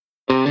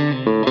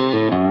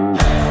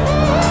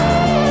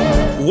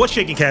What's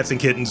shaking, cats and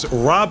kittens?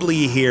 Rob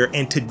Lee here,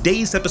 and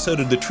today's episode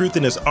of The Truth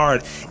in This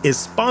Art is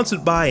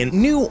sponsored by a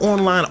new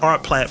online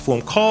art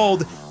platform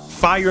called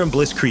Fire and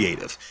Bliss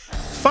Creative.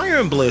 Fire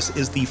and Bliss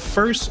is the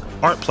first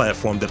art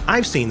platform that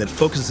I've seen that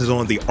focuses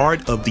on the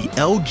art of the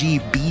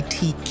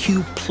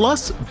LGBTQ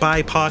plus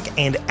BIPOC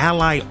and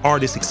allied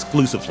artists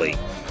exclusively.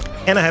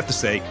 And I have to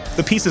say,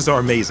 the pieces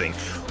are amazing.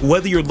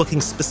 Whether you're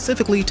looking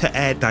specifically to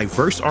add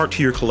diverse art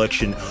to your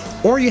collection,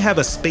 or you have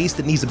a space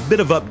that needs a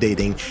bit of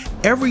updating,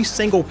 every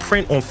single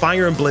print on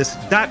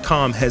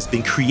fireandbliss.com has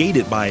been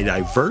created by a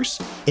diverse,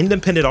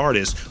 independent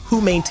artist who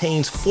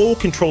maintains full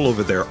control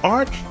over their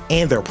art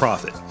and their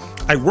profit.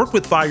 I worked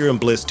with Fire and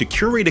Bliss to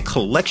curate a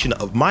collection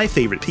of my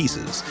favorite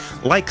pieces,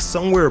 like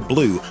Somewhere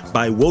Blue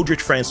by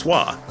Wodrich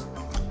Francois.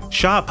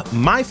 Shop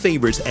my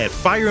favorites at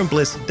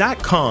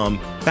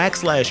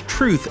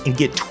fireandbliss.com/truth and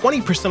get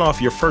 20%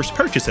 off your first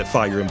purchase at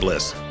Fire and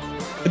Bliss.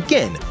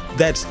 Again,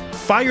 that's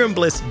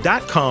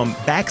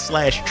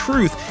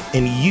fireandbliss.com/truth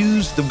and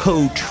use the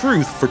code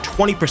TRUTH for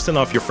 20%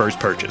 off your first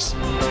purchase.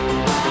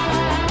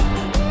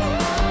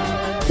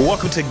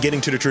 Welcome to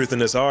Getting to the Truth in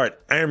This Art.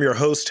 I am your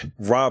host,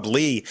 Rob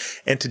Lee,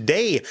 and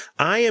today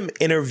I am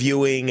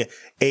interviewing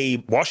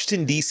a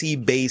Washington, D.C.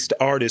 based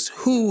artist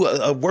who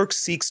work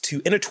seeks to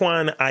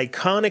intertwine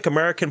iconic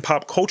American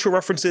pop culture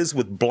references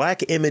with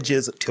Black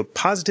images to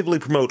positively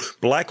promote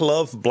Black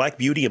love, Black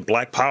beauty, and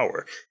Black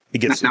power.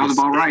 That sounds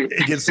about right.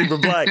 It gets super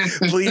Black.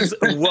 Please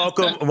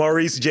welcome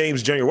Maurice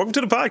James Jr. Welcome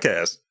to the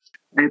podcast.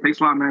 Hey, thanks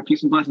a lot, man.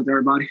 Peace and blessings,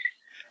 everybody.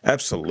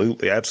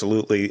 Absolutely.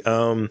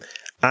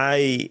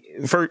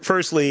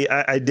 Firstly,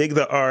 I dig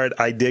the art.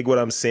 I dig what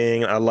I'm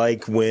seeing. I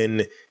like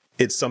when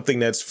it's something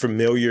that's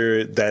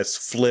familiar, that's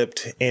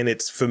flipped, and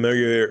it's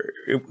familiar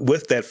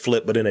with that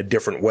flip, but in a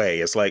different way.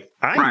 It's like,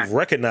 I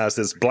recognize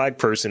this Black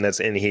person that's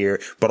in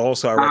here, but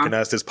also I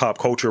recognize this pop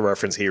culture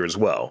reference here as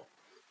well.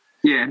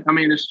 Yeah, I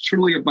mean, it's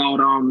truly about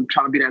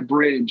trying to be that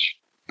bridge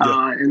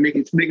and make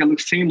it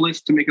look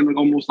seamless, to make it look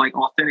almost like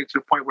authentic, to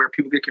the point where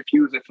people get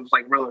confused if it's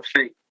like real or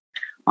fake.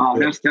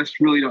 That's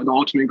really the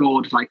ultimate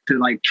goal, to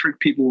trick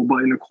people,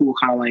 but in a cool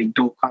kind of like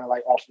dope, kind of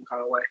like awesome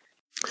kind of way.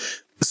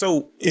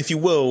 So, if you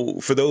will,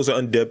 for those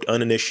undipped,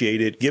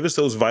 uninitiated, give us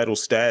those vital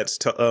stats.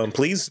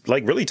 Please,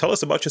 really tell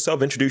us about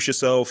yourself. Introduce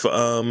yourself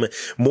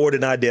more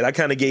than I did. I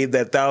kind of gave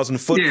that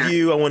 1,000-foot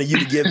view. I wanted you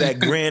to give that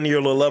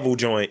granular level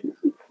joint.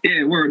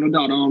 Yeah, word, no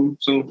doubt.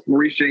 So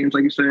Maurice James,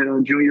 like you said,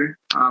 junior.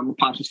 I'm a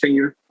Pops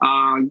senior.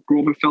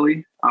 Grew up in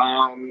Philly.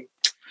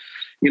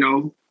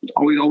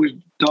 Always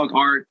dug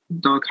art,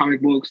 dug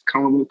comic books,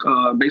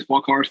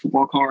 baseball cards,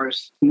 football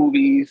cards,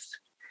 movies,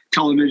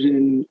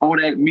 television, all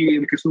that media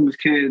we consume as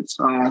kids.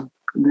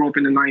 Grew up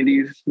in the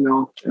 90s,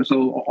 and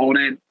so all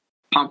that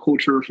pop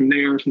culture from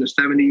there, from the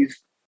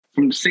 70s,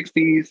 from the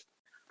 60s,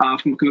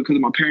 because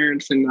of my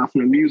parents, and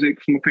from the music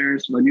from my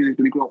parents, the music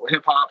that we grew up with,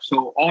 hip hop.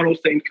 So all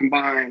those things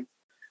combined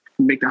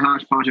make the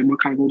hodgepodge of what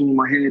kind of goes on in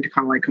my head to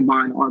kind of like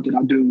combine the art that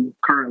I do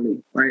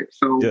currently, right?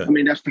 So, I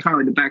mean, that's kind of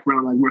like the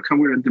background, like where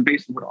the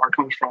base of where the art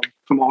comes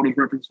from all those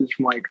references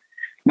from like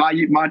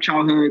my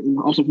childhood and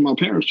also from my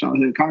parents'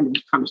 childhood, kind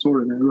of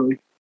sort of, man, really.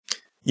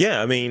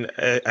 Yeah, I mean,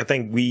 I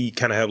think we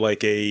kind of have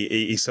like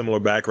a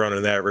similar background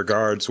in that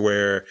regards,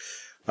 where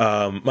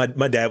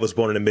my dad was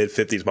born in the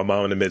mid-50s, my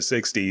mom in the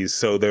mid-60s.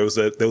 So those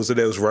are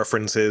those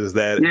references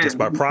that just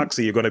by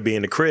proxy, you're going to be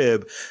in the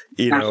crib.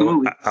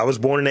 Absolutely. I was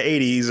born in the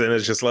 80s, and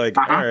it's just like,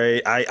 all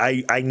right,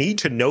 I need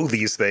to know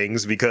these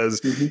things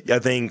because I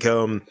think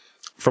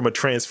from a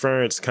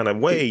transference kind of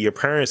way, your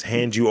parents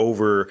hand you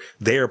over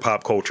their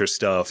pop culture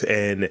stuff.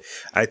 And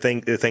I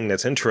think the thing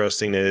that's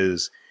interesting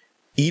is,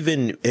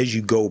 even as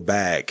you go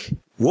back,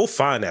 we'll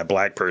find that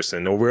Black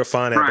person, or we'll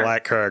find that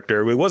Black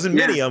character. It wasn't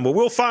many of them, but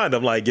we'll find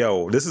them like,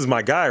 yo, this is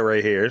my guy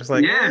right here. It's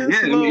like, I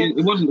mean,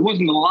 it wasn't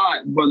a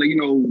lot, but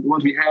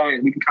once we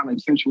had, we can kind of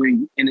accentuate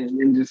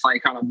and just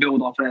like kind of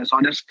build off of that. So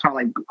I just kind of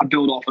like, I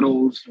build off of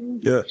those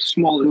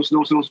small, those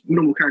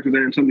minimal characters that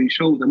are in some of these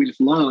shows that we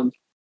just love,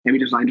 and we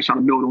just try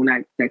to build on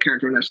that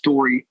character and that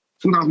story.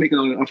 Sometimes make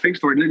a fake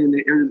story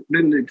that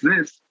didn't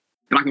exist,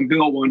 but I can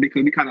build one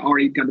because we kind of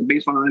already got the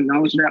baseline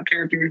knowledge of that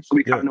character. So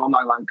we kind of know I'm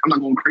not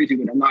going crazy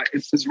with it.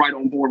 It's just right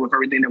on board with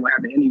everything that will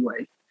happen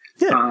anyway.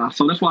 Yeah.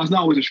 So that's why it's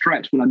not always a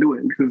stretch when I do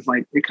it, because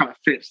like it kind of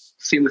fits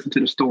seamless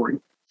into the story.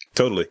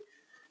 Totally.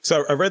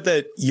 So I read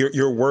that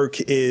your work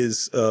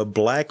is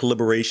Black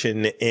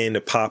liberation in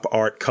pop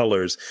art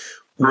colors.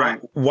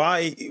 Right.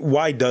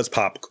 Why does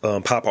pop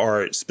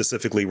art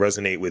specifically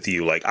resonate with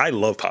you? Like, I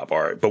love pop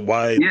art, but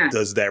why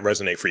does that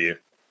resonate for you?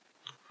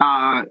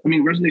 I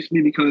mean, it resonates to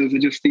me because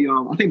it's just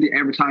I think the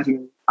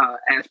advertising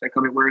aspect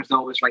of it, where it's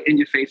always like in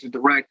your face, is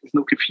direct. There's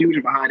no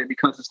confusion behind it,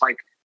 because it's like,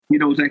 you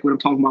know exactly what I'm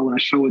talking about when I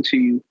show it to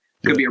you.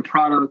 It could be a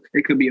product,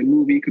 it could be a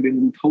movie, it could be a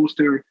movie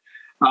poster,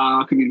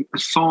 it could be a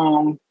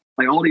song.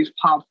 Like all these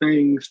pop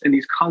things and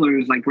these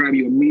colors like grab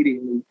you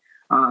immediately.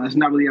 It's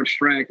not really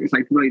abstract. It's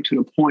like really to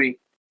the point.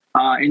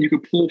 And you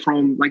can pull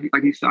from like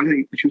you said, I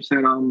think what you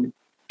said,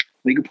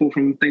 you can pull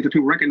from things that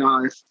people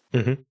recognize,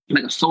 like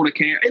a soda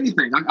can,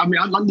 anything. I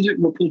mean, I legit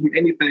will pull from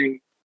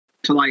anything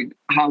to like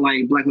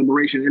highlight Black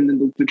liberation. And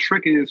then the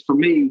trick is for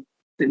me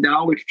that I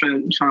always try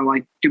to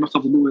like give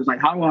myself to do is like,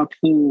 how do I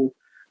pull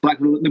Black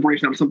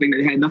liberation out of something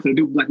that had nothing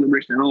to do with Black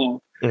liberation at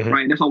all,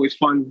 right? And that's always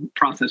fun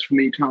process for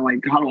me, trying to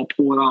like, how do I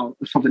pull it out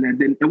of something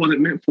that it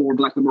wasn't meant for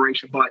Black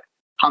liberation, but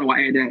how do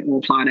I add that or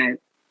apply that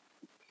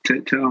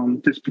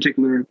to this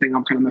particular thing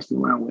I'm kind of messing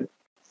around with?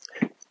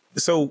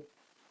 So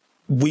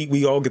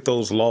we all get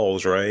those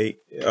laws, right?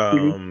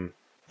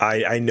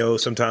 I know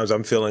sometimes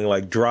I'm feeling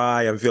like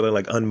dry. I'm feeling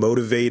like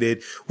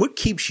unmotivated. What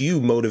keeps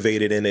you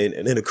motivated in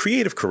a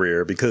creative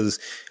career? Because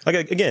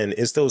like, again,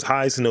 it's those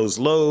highs and those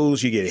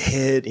lows. You get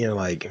hit,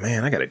 like,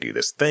 man, I got to do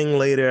this thing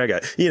later.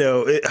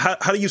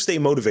 How do you stay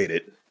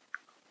motivated?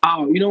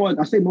 Oh, you know what?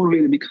 I stay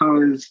motivated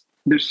because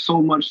there's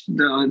so much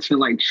to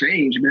like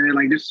change, man.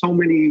 Like there's so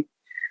many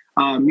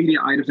media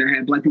items that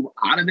have Black people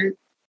out of it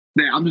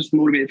that I'm just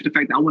motivated for the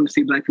fact that I want to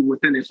see Black people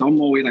within it. So I'm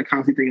always like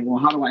constantly thinking,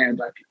 well, how do I add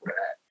Black people to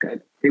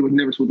that they would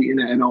never supposed to be in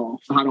that at all?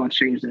 So how do I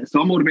change that?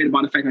 So I'm motivated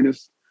by the fact that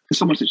there's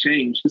so much to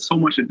change. There's so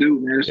much to do,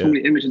 man. There's so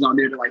many images out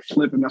there to like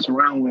flip and mess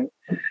around with.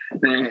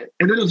 And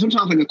then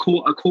sometimes like a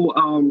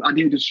cool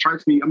idea just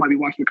strikes me. I might be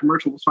watching a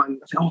commercial or something.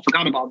 I say, oh, I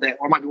forgot about that.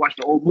 Or I might be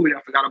watching an old movie that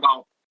I forgot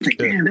about. It's like,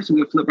 damn, that's a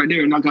good flip right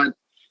there. And I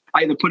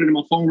either put it in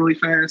my phone really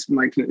fast and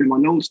like in my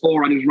notes,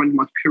 or I just run to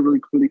my computer really,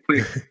 really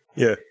quick.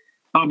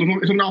 But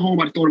if I'm not home,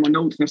 I just throw it in my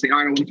notes and I say, all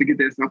right, I want to forget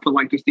this. And I put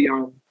like just the,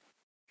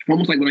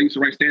 almost like when I used to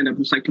write stand-up,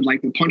 just like put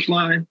like the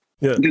punchline.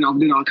 Yeah. Then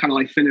I'll kind of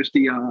like finish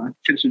the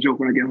joke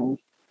when I get home.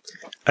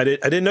 I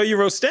didn't know you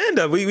wrote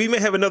stand-up. We may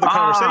have another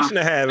conversation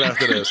to have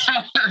after this.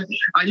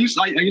 I used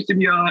to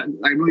be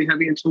like really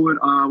heavy into it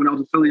when I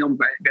was in Philly. I was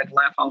at the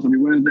Laugh House every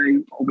Wednesday,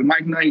 open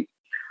mic night.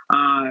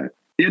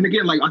 And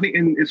again, like I think,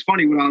 and it's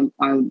funny when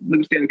I look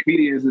at stand-up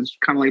comedians, it's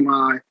kind of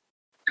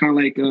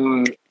like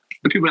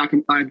the people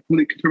that I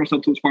really compare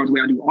myself to as far as the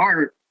way I do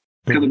art,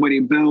 because the way they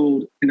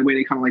build and the way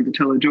they kind of like to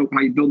tell a joke, how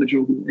you build a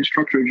joke and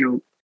structure a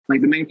joke. Like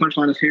the main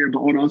punchline is here, but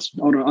all the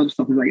other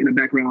stuff is like in the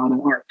background, all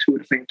the art too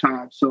at the same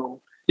time.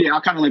 So yeah,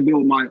 I kind of like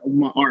build my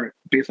art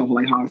based off of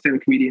like how a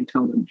stand-up comedian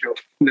tells a joke.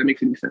 If that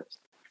makes any sense.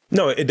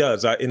 No, it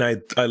does.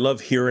 I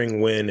love hearing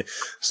when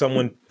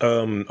someone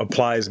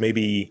applies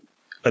maybe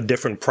a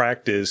different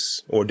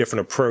practice or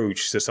different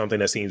approach to something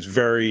that seems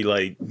very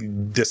like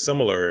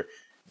dissimilar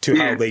to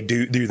how they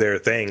do their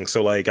thing.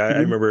 So like, I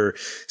remember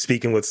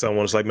speaking with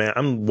someone, it's like, man,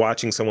 I'm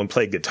watching someone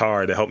play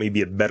guitar to help me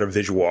be a better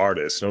visual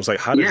artist. And I was like,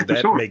 how does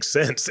that make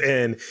sense?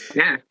 And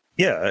I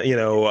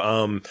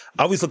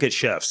always look at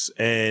chefs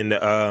and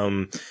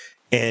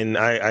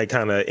I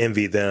kind of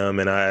envy them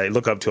and I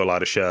look up to a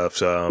lot of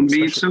chefs.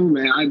 Me too,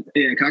 man. I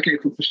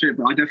can't cook for shit,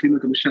 but I definitely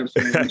look up to chefs,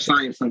 man. The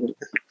science of it.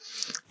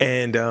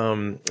 And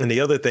the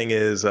other thing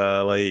is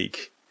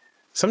like,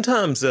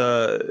 sometimes,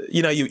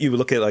 you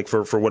look at like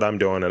for what I'm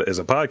doing as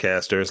a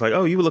podcaster, it's like,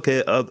 oh, you look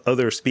at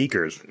other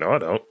speakers. No, I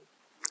don't.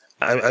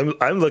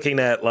 I'm looking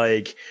at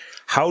like,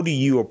 how do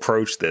you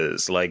approach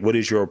this? Like, what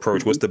is your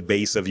approach? What's the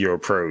base of your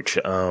approach?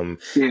 I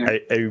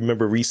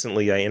remember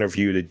recently I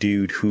interviewed a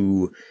dude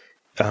who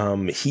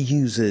he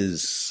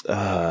uses,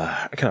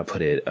 how can I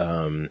put it?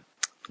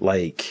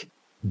 Like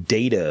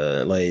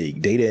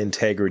data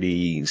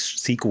integrity,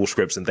 SQL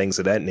scripts and things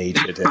of that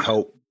nature to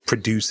help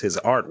produce his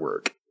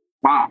artwork.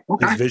 Wow.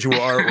 Okay. His visual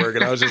artwork.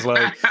 And I was just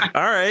like,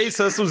 all right,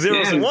 so some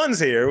zeros and ones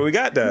here. We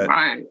got that.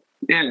 Right.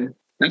 Yeah.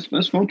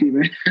 That's funky,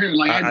 man.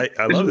 Like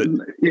I love it.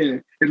 Yeah.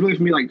 It's really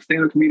for me like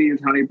stand-up comedians,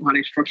 how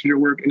they structure their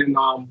work. And then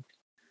I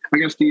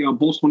guess the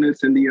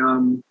boastfulness and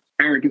the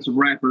arrogance of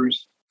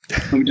rappers.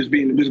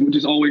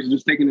 Just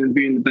always thinking and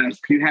being the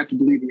best. You have to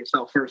believe in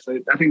yourself first. So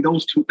I think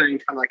those two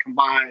things kind of like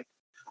combine.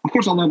 Of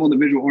course, I love all the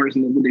visual artists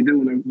and what they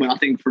do, but I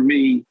think for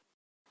me,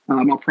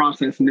 my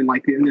process and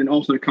then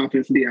also the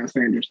confidence of Deion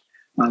Sanders.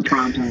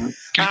 Prime time.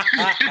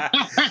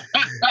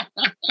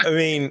 I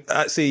mean,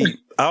 I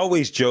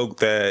always joke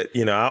that,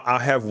 I'll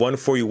have one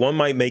for you. One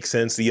might make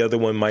sense. The other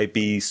one might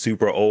be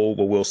super old,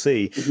 but we'll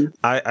see. Mm-hmm.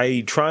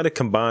 I try to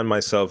combine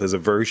myself as a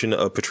version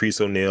of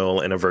Patrice O'Neal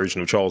and a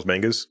version of Charles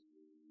Mingus.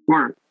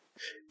 Word.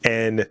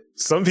 And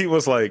some people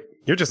it's like,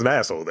 you're just an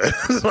asshole.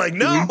 It's like,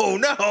 no.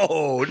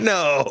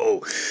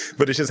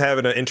 But it's just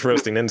having an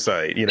interesting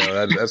insight.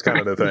 That's kind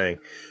of the thing.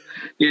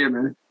 Yeah,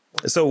 man.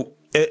 So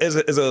as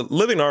a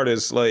living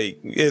artist, like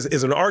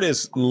as an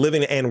artist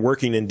living and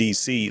working in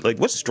DC, like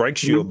what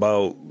strikes you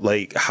about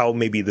like how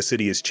maybe the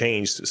city has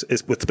changed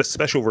is with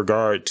special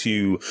regard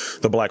to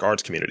the Black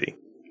arts community?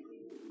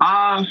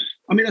 I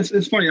mean,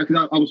 it's funny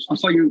because I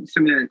saw you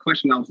send me that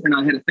question and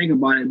I had to think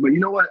about it. But you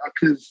know what?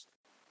 Because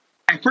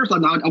at first I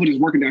was just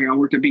working down here. I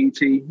worked at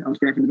BET. I was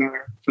graphic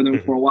designer for them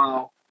for a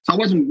while. So I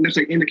wasn't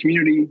necessarily in the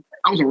community.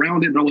 I was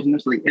around it, but I wasn't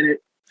necessarily in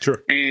it.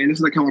 Sure. And this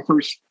is like kind of my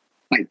first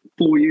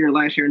full year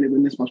last year, and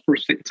then this was my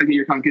first second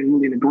year kind of getting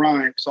really in the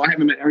grind. So I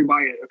haven't met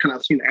everybody, kind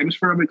of seen the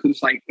atmosphere of it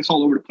because it's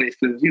all over the place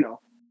because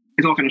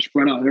it's all kind of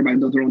spread out. Everybody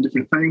does their own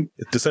different thing.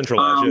 It's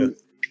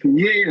decentralized,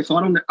 yeah. So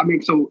I don't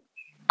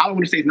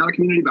want to say it's not a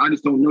community, but I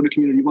just don't know the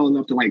community well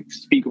enough to like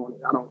speak on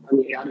it.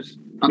 I just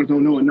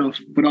don't know enough.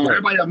 But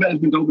everybody I've met has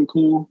been dope and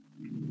cool.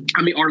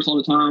 I meet artists all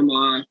the time.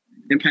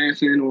 in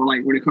passing, or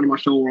like when they come to my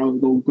show, or I'll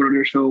go to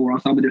their show, or I'll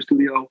stop at their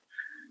studio.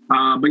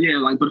 But yeah,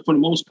 like, but for the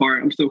most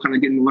part, I'm still kind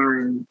of getting to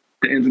learn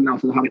the ins and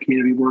outs of how the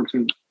community works,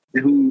 and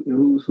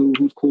who's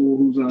cool,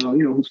 who's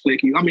who's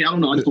flaky. I mean, I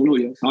don't know. I just don't know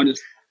yet. So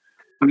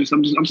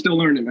I'm still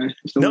learning, man.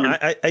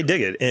 I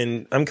dig it.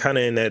 And I'm kind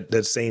of in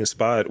that same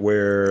spot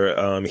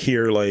where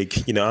here, like,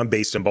 I'm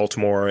based in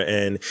Baltimore,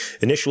 and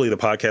initially the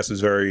podcast was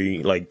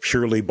very like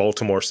purely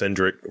Baltimore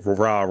centric,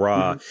 rah.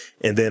 Mm-hmm.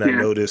 And then I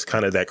noticed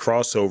kind of that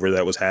crossover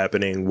that was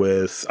happening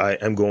with,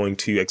 I'm going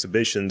to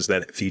exhibitions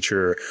that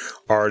feature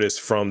artists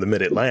from the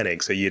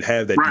mid-Atlantic. So you'd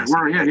have that DC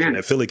connection,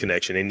 that Philly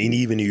connection, and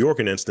even New York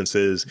in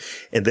instances.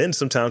 And then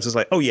sometimes it's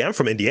like, oh yeah, I'm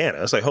from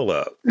Indiana. It's like, hold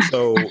up.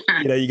 So,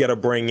 you got to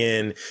bring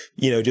in,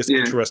 just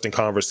interesting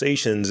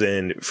conversations.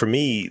 And for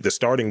me, the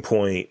starting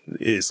point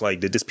is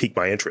like, did this pique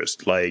my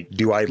interest? Like,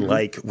 do I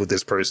like what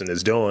this person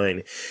is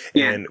doing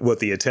and what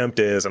the attempt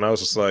is? And I was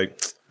just like,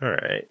 all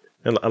right.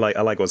 And I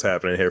like what's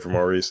happening here for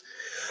Maurice.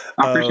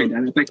 I appreciate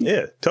that. Thank you.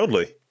 Yeah,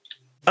 totally.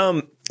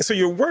 So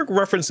your work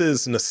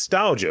references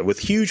nostalgia with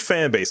huge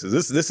fan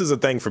bases. This is a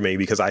thing for me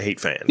because I hate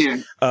fans. Yeah.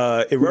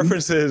 It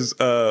references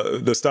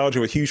nostalgia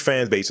with huge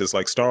fan bases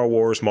like Star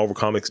Wars, Marvel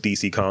Comics,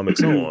 DC Comics,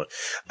 so on.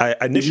 I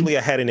initially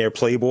had in there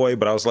Playboy,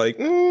 but I was like,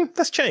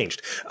 that's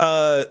changed.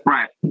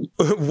 Right.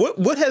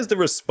 What has the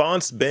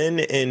response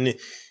been, and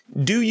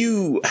do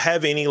you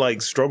have any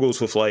like struggles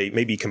with like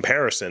maybe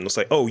comparison? It's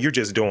like, oh, you're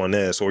just doing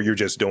this or you're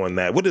just doing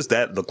that. What does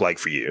that look like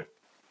for you?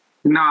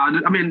 No,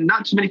 I mean,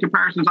 not too many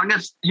comparisons. I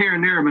guess here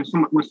and there, when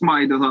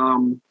somebody does,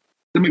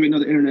 there may be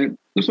another internet,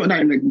 not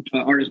internet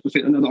artist, but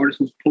say another artist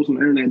who's posting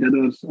on the internet that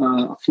does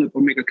a flip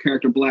or make a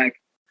character black.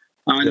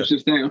 It's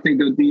just that I think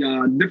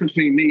the difference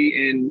between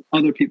me and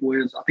other people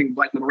is I think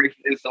Black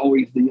liberation is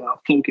always the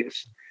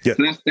focus. Yeah.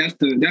 So that's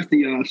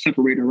the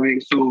separator,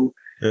 right? So,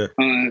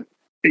 I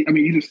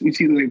mean, you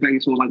see the thing.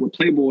 So like with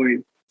Playboy,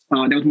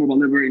 that was more about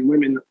liberating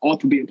women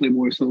off of being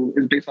Playboy. So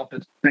it's based off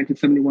the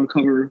 1971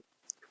 cover.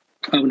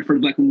 When the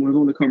first Black woman was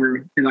on the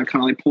cover, and I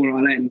kind of like pulling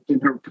on that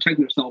and her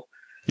protecting herself.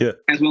 Yeah.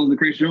 As well as the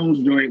Grace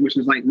Jones joint, which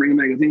is like Ring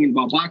magazine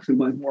about boxing,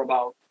 but it's more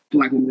about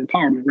Black women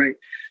empowerment, right?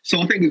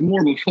 So I think it's more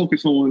of a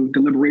focus on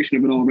the liberation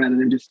of it all rather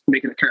than just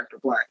making a character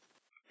Black.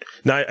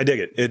 No, I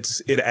dig it.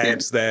 It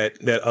adds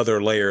that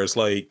other layers.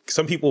 Like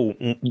some people,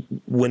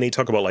 when they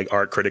talk about like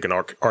art critic and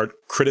art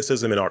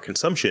criticism and art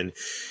consumption,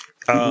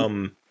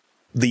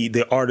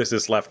 the artist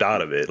is left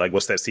out of it. Like,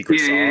 what's that secret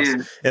sauce? Yeah.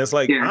 And it's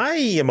like, I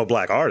am a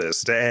Black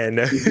artist, and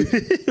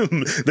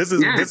this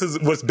is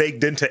what's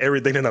baked into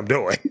everything that I'm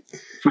doing.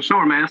 For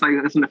sure, man. It's like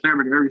it's in the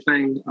fabric of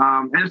everything,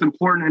 and it's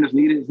important and it's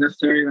needed. It's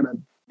necessary. I got a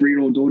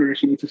 3-year-old daughter, and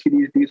she needs to see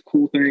these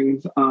cool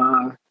things.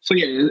 So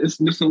yeah, it's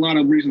just a lot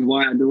of reasons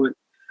why I do it.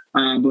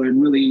 But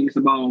really, it's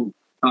about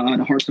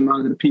the hearts and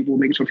minds of the people,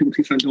 making sure people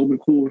see something dope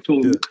and cool and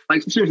feel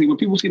like seriously. When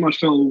people see my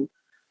show.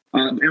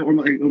 Or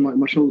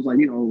my shows, like,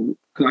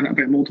 because I've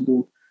had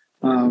multiple,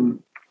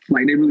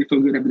 like they really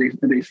feel good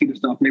after they see the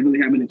stuff. And they really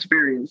have an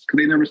experience because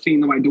they've never seen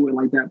nobody do it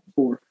like that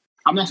before.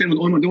 I'm not saying I'm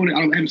the only one doing it.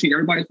 I haven't seen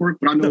everybody's work,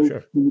 but I know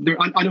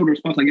I know the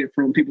response I get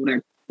from people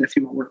that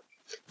see my work.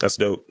 That's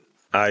dope.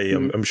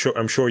 I'm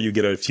sure you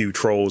get a few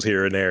trolls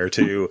here and there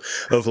too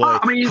of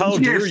like, how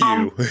dare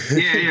you?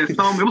 Yeah. It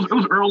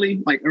was early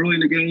in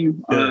the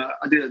game.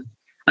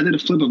 I did a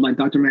flip of like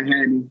Dr.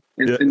 Manhattan,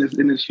 and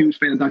this huge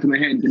fan of Dr.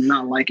 Manhattan did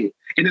not like it.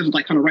 And it was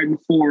like kind of right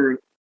before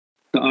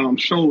the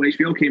show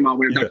HBO came out,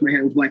 where Dr.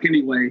 Manhattan was Black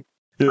anyway.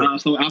 Yeah.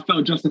 So I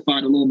felt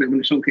justified a little bit when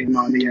the show came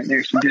out. And they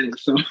actually did it.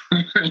 So,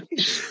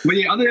 but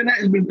yeah, other than that,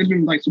 it's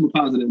been like super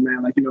positive,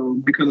 man. Like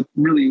because I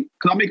really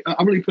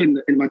put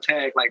in my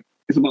tag like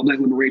it's about Black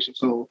liberation.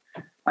 So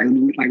like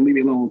leave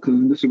me alone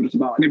because this is what it's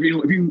about. And if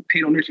you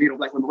hate on this, you hate on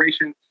Black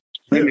liberation.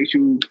 That makes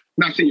you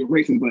not say you're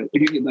racist, but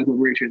if you get Black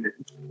liberation, it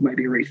might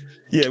be racist.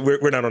 Yeah,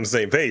 we're not on the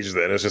same page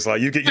then. It's just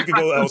like you could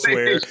go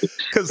elsewhere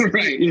because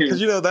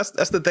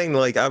that's the thing.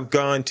 Like I've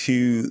gone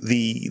to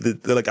the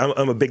like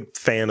I'm a big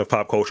fan of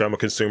pop culture. I'm a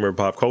consumer of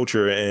pop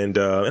culture, and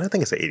I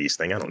think it's an '80s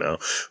thing. I don't know,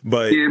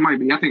 but yeah, it might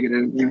be. I think it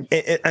is.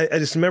 Yeah. And I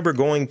just remember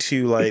going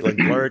to like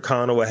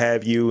BlurredCon or what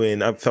have you,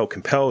 and I felt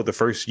compelled the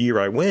first year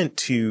I went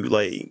to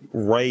like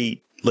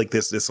write like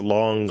this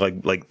long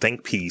like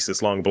think piece,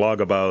 this long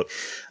blog about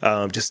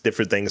just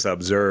different things I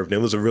observed. And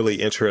it was a really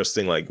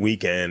interesting like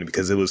weekend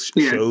because it was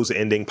shows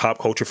ending, pop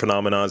culture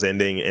phenomenons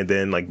ending, and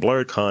then like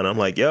BlurredCon. I'm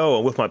like, yo,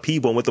 I'm with my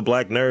people, I'm with the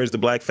Black nerds, the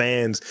Black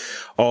fans,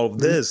 all of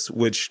this,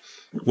 which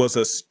was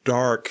a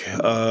stark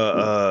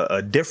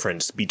a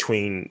difference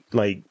between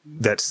like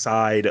that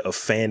side of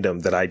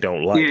fandom that I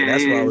don't like. And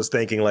that's why I was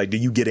thinking, like, do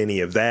you get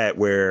any of that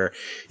where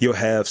you'll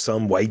have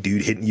some white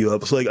dude hitting you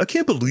up? It's like, I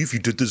can't believe you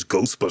did this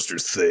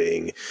Ghostbusters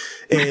thing.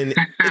 And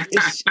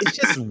it's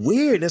just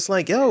weird. It's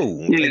like, yo,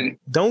 like,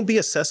 don't be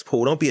a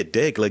cesspool. Don't be a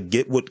dick. Like,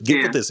 get what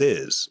this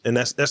is. And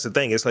that's the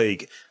thing. It's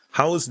like,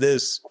 how is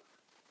this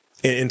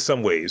in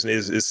some ways?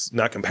 It's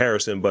not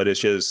comparison, but it's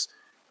just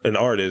an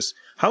artist.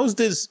 How is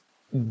this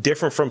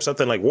different from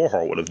something like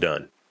Warhol would have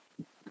done?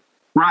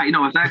 Right.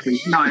 Exactly.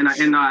 No, and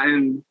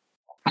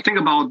I think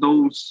about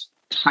those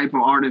type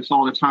of artists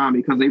all the time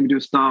because they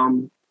just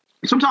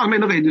sometimes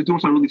man, look, they just doing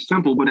something really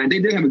simple, but they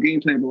did have a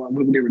game plan about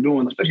what they were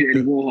doing, especially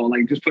Eddie Warhol,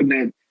 like just putting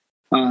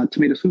that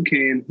tomato soup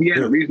can. He had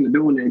a reason to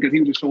doing it because he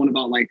was just showing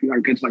about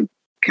it's like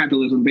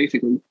capitalism,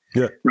 basically.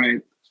 Yeah.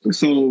 Right.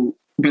 So,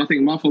 but I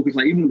think my focus,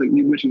 like even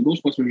you mentioned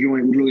Ghostbusters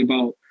joint, was really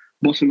about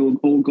busting those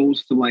old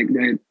ghosts to like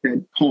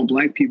that haunt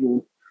Black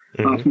people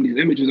from these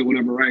images or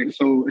whatever, right?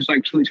 So it's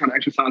like truly trying to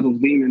exercise those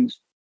demons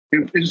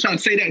and just trying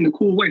to say that in a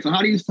cool way. So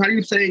how do you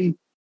say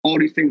all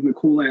these things in a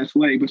cool ass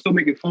way, but still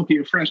make it funky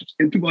and fresh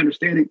and people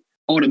understand it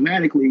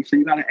automatically? So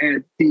you got to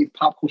add these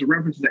pop culture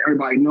references that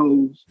everybody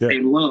knows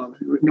and loves.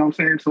 You know what I'm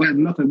saying? So it has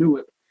nothing to do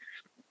with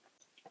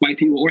white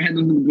people or it has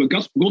nothing to do with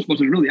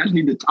Ghostbusters. Really, I just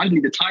need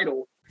the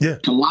title. Yeah.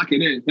 To lock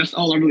it in. That's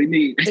all I really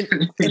need.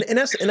 and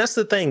that's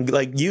the thing,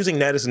 like using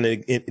that as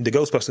the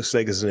Ghostbusters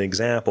thing as an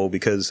example,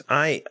 because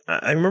I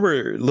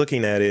remember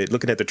looking at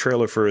the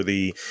trailer for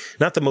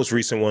not the most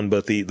recent one,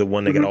 but the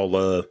one that got all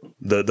the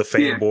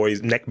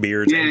fanboys,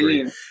 neckbeards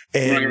angry.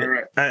 And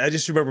right. I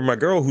just remember my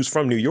girl who's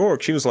from New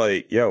York, she was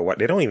like, yo,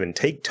 they don't even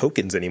take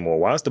tokens anymore.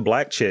 Why is the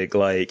Black chick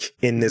like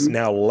in this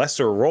now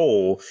lesser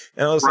role?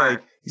 And I was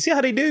like, you see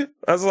how they do?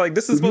 I was like,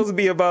 this is supposed to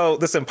be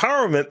about this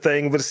empowerment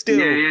thing, but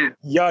still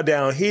y'all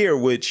down here,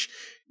 which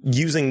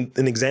using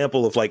an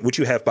example of like what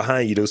you have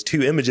behind you, those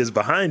two images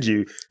behind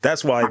you,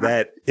 that's why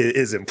that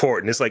is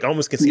important. It's like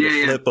almost can see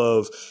the flip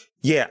of,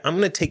 I'm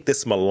going to take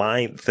this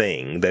malign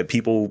thing that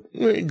people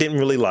didn't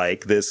really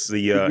like, the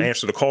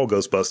Answer the Call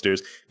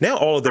Ghostbusters. Now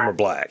all of them are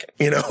Black,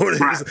 you know?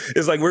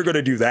 It's like, we're going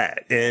to do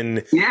that.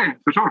 And yeah,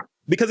 for sure.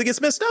 Because it gets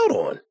missed out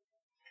on.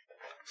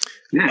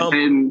 Yeah,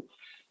 and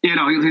you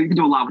know, you can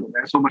do a lot with it,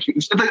 man. So much.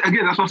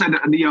 Again, that's what I said,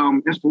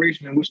 the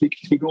inspiration in which they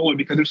keep going,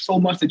 because there's so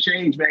much to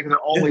change, man, because they're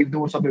always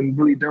doing something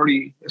really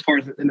dirty as far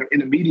as in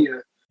the media.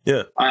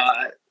 Yeah.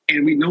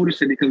 And we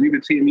notice it because we've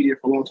been seeing media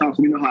for a long time,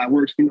 so we know how it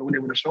works. We know what they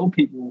want to show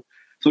people.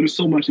 So there's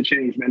so much to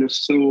change, man. There's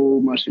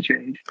so much to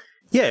change.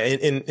 Yeah,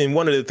 and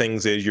one of the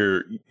things is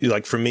you're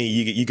like, for me,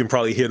 you can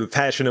probably hear the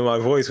passion in my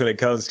voice when it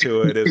comes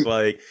to it. It's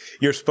like,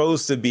 you're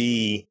supposed to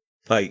be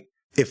like,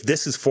 if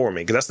this is for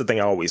me, because that's the thing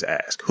I always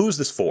ask, who's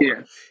this for?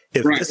 Yeah.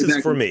 If this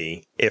is for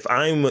me, if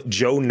I'm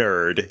Joe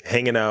Nerd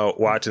hanging out,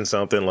 watching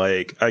something,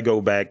 like I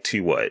go back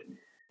to what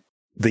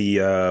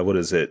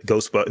is it?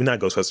 Not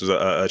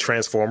Ghostbusters,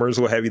 Transformers,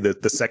 what have you,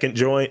 the second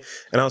joint.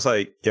 And I was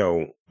like,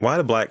 yo, why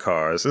the black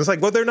cars? And it's like,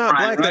 well, they're not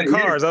black, they're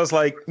cars. I was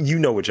like, you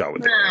know what y'all were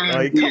doing.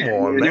 Like, come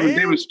on, man.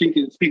 They were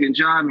speaking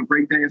jive and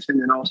breakdancing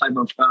and all type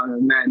of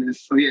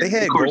madness. So yeah, they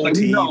had gold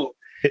teeth.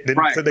 They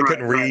said they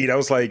couldn't read. I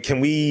was like,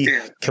 can we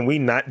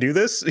not do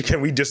this?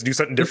 Can we just do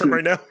something different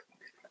right now?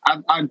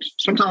 I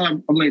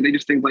sometimes I'm like, they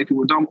just think Black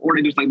people are dumb, or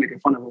they just like making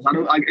fun of us.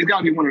 It's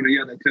gotta be one or the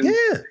other.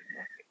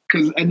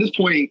 Because at this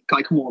point,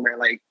 like, come on, man,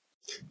 like,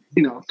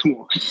 you know, come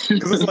on.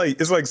 Because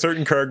it's like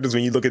certain characters,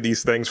 when you look at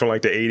these things from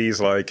like the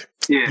 80s, like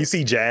you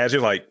see Jazz,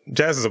 you're like,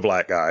 Jazz is a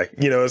black guy.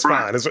 You know, it's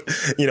fine. It's,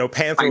 you know,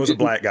 Panther was a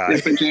black guy.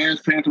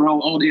 Jazz, Panther,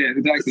 all yeah,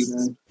 exactly,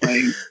 man.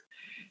 Like,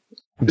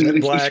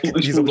 Jet Black,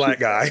 he's a black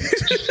guy.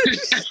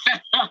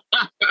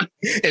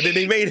 And then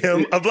they made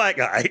him a black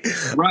guy.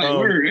 Right.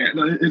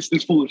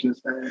 It's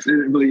foolishness, man. It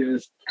really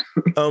is.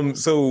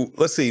 So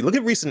let's see. Look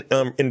at recent,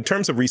 in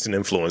terms of recent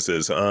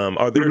influences,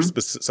 are there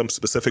some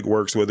specific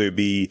works, whether it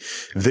be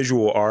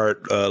visual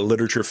art,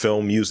 literature,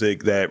 film,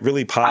 music, that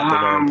really pop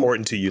and are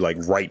important to you, like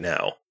right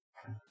now?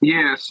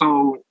 Yeah.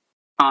 So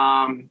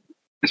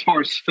as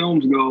far as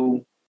films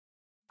go,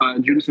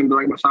 Judas and the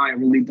Black Messiah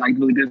really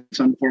did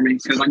something for me,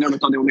 because I never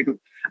thought they would make a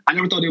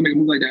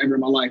movie like that ever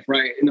in my life,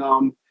 right?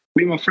 And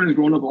me and my friends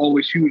growing up were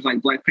always huge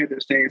like Black Panther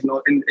stands,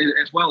 and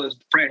as well as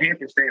Fred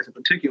Hampton stands in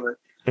particular.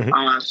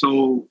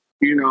 So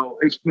you know,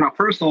 when I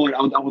first saw it,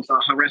 I was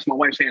harassing my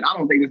wife saying, "I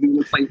don't think this dude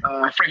looks like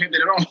Fred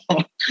Hampton at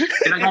all."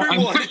 And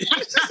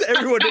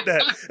everyone did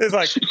that. It's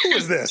like, who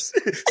is this?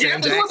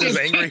 Sam Jackson's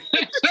angry.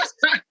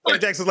 Sam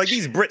Jackson's like,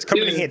 these Brits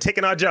coming in here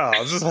taking our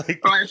jobs. It's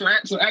like, right. So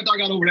after I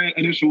got over that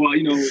initial,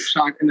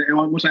 shock, and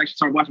once I actually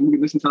started watching the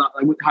movie, listen to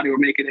like how they were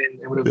making it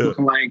and what it was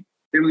looking like,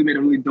 they really made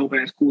a really dope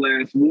ass, cool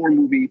ass war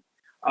movie.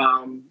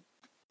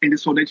 And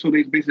so they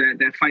basically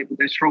that fight,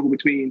 that struggle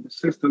between the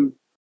system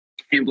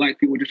and Black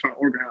people just trying to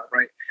organize,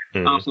 right?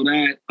 So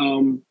that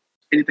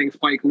anything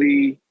Spike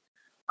Lee,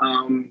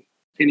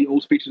 any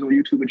old speeches on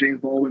YouTube of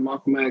James Baldwin,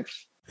 Malcolm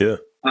X, and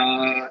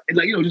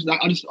like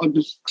I'm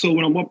just so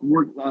when I'm up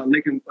work when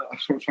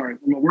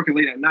I'm working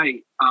late at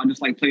night, I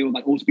just like play with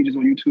like old speeches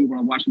on YouTube, or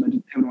I'm watching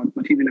just having on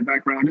my TV in the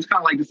background, just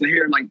kind of like just to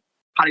hear like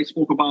how they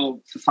spoke about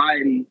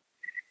society.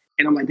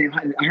 And I'm like, damn,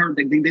 I heard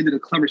they did a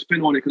clever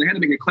spin on it, because they had to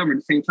make it clever at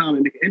the same time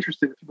and make it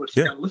interesting for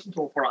people to listen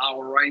to it for an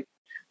hour, right?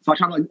 So I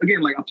try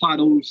to apply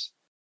those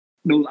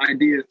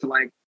ideas to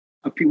like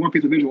one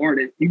piece of visual art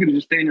that you could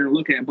just stand there and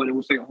look at, but it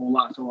would say a whole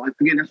lot. So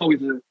again, that's always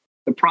the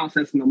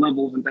process and the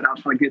levels that I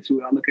was trying to get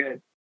to. I look at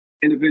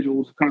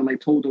individuals who kind of like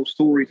told those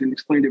stories and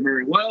explained it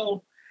very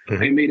well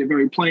and made it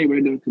very plain, but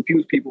it didn't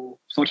confuse people.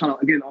 So I try to,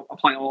 again,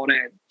 apply all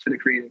that to the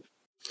creative.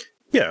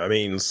 Yeah, I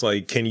mean, it's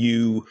like, can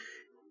you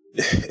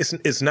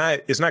it's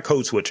not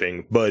code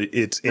switching, but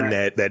it's in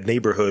that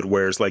neighborhood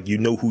where it's like, you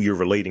know who you're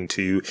relating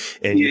to,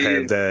 and you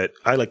have that,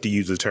 I like to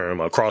use the term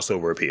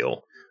crossover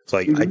appeal. It's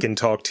like, I can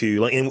talk to,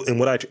 like, and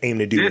what I aim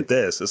to do with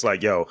this, it's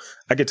like, yo,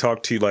 I could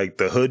talk to like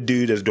the hood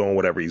dude that's doing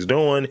whatever he's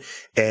doing,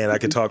 and I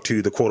could talk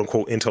to the quote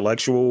unquote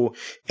intellectual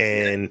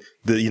and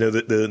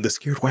the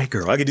scared white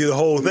girl. I could do the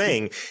whole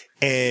thing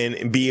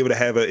and be able to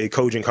have a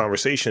cogent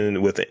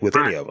conversation with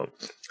any of them.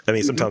 I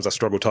mean, sometimes I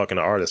struggle talking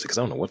to artists because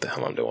I don't know what the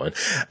hell I'm doing.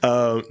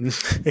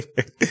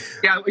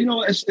 Yeah,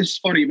 it's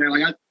funny, man.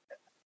 Like,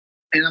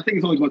 I think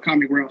it's always about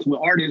common ground. So with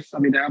artists, I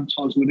mean, that I'm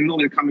talking to, there's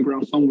always a common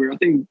ground somewhere. I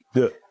think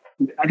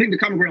the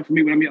common ground for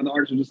me when I meet other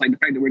artists is just like the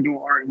fact that we're doing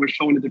art and we're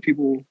showing it to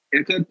people.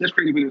 That's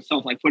crazy with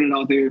itself. Like putting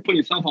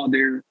yourself out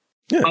there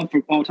up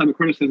for all type of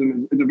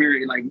criticism is a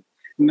very like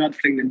nuts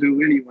thing to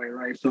do anyway,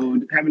 right? So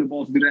having the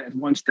balls to do that is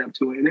one step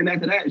to it, and then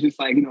after that, it's just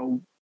like,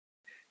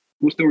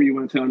 what story you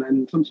want to tell.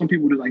 And some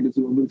people do like this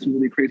some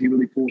really crazy,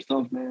 really cool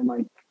stuff, man.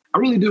 Like I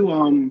really do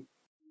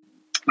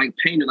like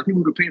painting. Like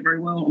people who can paint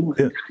very well.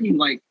 I'm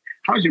like,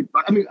 how's your,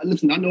 I mean,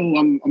 listen, I know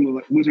I'm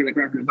a wizard at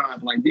graphic design,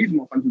 but like these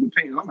motherfuckers who can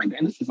paint, I'm like,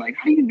 man, this is like,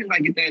 how do you even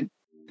like get that to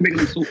make it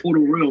look so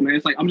photoreal, man?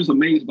 It's like, I'm just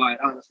amazed by it,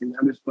 honestly, man.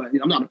 But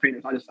I'm not a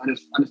painter. So I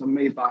just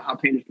amazed by how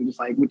painters can just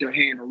like with their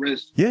hand or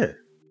wrist. Yeah.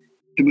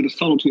 With the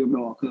subtlety of it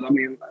all. Because I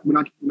mean, when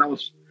I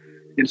was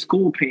in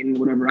school painting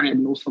or whatever, I had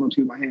no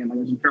subtlety in my hand. Like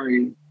it was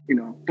very,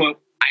 but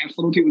I have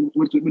subtlety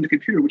with the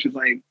computer, which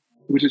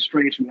is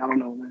strange to me. I don't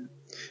know, man.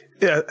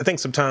 Yeah, I think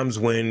sometimes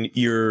when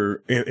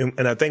you're,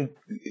 and I think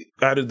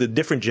out of the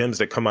different gems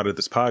that come out of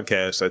this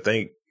podcast, I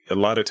think a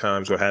lot of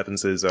times what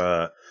happens is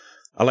I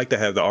like to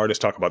have the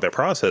artists talk about their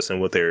process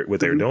and what they're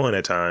doing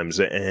at times,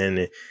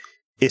 and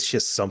it's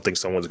just something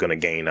someone's going to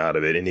gain out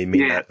of it. And it may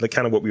not, like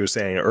kind of what we were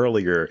saying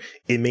earlier,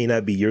 it may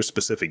not be your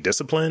specific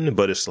discipline,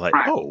 but it's like,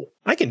 oh,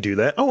 I can do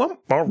that. Oh, I'm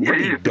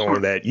already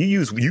doing that. You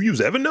use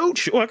Evernote?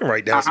 Sure, I can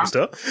write down some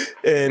stuff.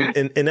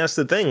 And that's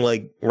the thing.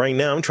 Like right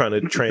now I'm trying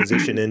to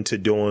transition into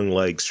doing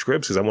like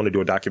scripts because I want to do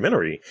a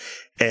documentary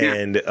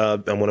and I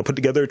want to put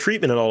together a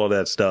treatment and all of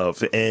that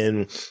stuff.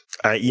 And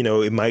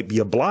it might be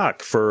a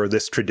block for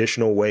this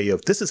traditional way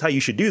of this is how you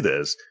should do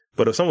this.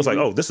 But if someone's like,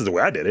 oh, this is the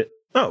way I did it.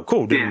 Oh,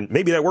 cool. Then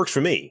maybe that works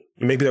for me.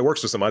 Maybe that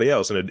works for somebody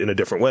else in a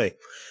different way.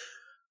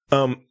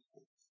 So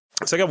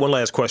I got one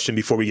last question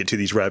before we get to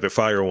these rapid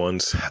fire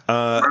ones.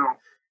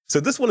 So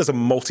this one is a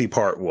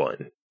multi-part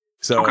one.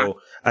 So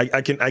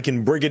I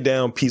can break it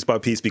down piece by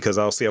piece because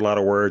I'll say a lot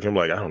of words. I'm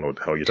like, I don't know what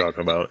the hell you're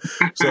talking about.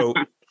 So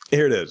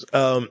here it is.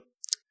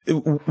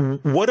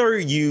 What are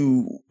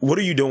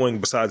you doing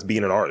besides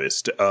being an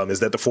artist?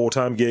 Is that the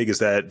full-time gig? Is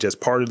that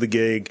just part of the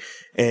gig?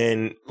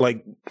 And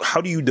like,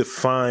 how do you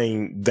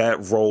define the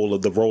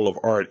role of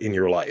art in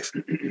your life?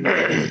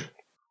 It's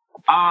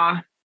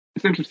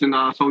interesting.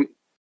 So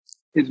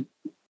it's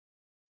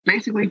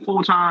basically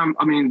full-time.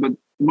 I mean, but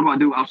what do I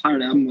do outside of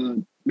that?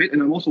 And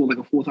I'm also like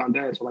a full-time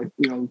dad. So like,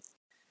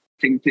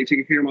 taking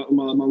care of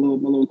my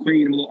little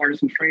queen, my little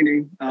artist in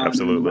training.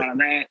 Absolutely. A lot of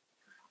that.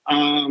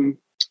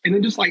 And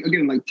then just like,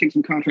 again, like take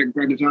some contract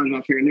graphic design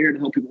jobs here and there to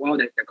help people out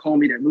that call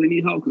me that really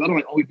need help. Cause I don't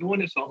like always doing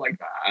this. So I was like,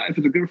 if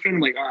it's a good friend,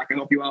 I'm like, I can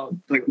help you out.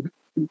 Like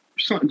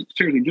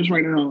seriously, just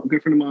right now, a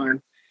good friend of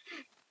mine,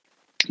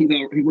 he's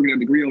working at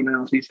the Grill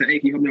now. So he said, hey,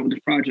 can you help me out with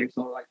this project?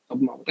 So I like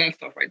help him out with that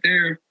stuff right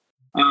there.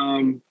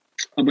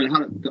 But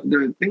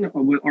the thing of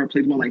what art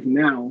plays in my life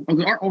now,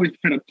 art always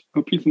had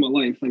a piece of my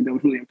life like that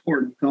was really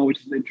important. I always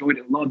just enjoyed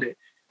it and loved it.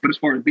 But as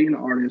far as being an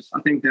artist,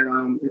 I think that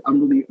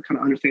I'm really kind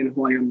of understanding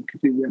who I am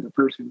completely as a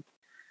person.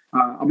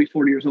 I'll be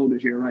 40 years old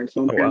this year, right?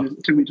 So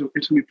it took me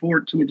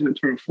to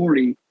turn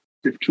 40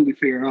 to truly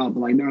figure out. But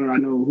like now that I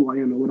know who I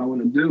am and what I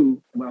want to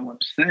do, and what I want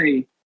to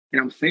say,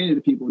 and I'm saying it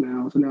to people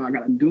now, so now I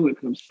got to do it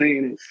because I'm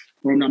saying it,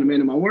 or I'm not a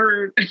man of my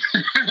word.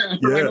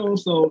 Right?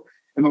 So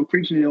if I'm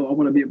preaching, I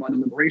want to be about the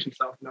liberation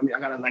stuff. I mean, I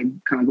gotta like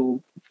kind of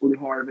go fully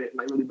hard of it, and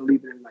like really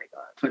believe in like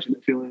touching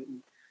and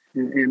feeling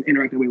and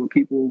interacting with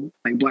people,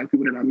 like Black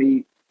people that I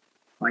meet.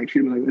 Like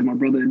treat them like as my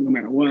brother, no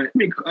matter what. I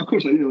mean, of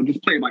course,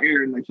 just play it by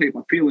ear and like play it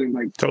by feeling,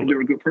 like if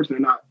they're a good person or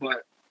not.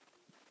 But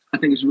I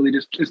think it's really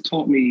just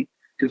taught me,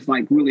 just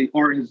like really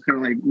art has kind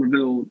of like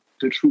revealed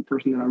the true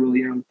person that I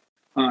really am.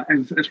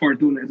 As far as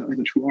doing it as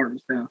a true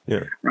artist now,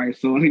 right.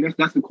 So I think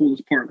that's the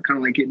coolest part, kind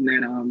of like getting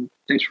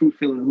that true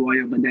feeling of who I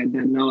am, like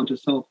that knowledge of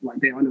self.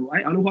 Like, damn, I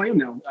know who I am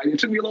now. Like, it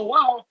took me a little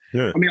while.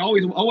 I mean, I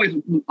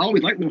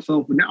always liked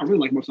myself, but now I really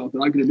like myself.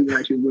 And I get to do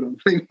actually what I'm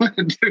want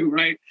to do,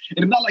 right?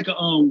 And it's not like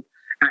an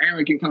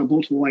arrogant, kind of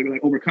boastful, like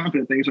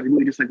overconfident thing. It's like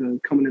really just like a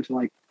coming into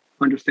like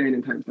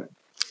understanding type of thing.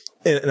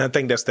 And I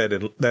think that's that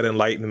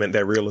enlightenment,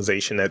 that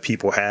realization that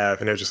people have,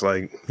 and they're just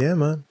like, yeah,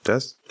 man,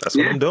 that's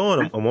what I'm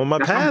doing. I'm on my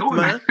path,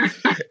 man.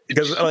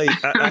 Because like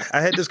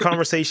I had this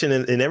conversation,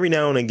 and every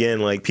now and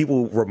again, like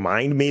people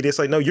remind me, this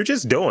like, no, you're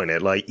just doing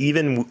it. Like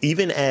even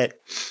at,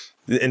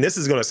 and this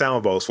is going to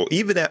sound boastful,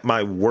 even at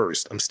my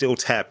worst, I'm still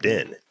tapped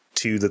in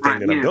to the thing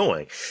that I'm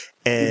doing.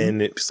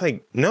 And it's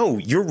like, no,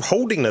 you're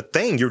holding the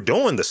thing. You're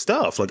doing the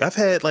stuff. Like I've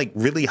had like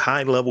really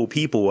high level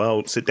people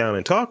I'll sit down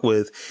and talk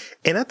with.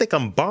 And I think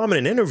I'm bombing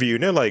an interview.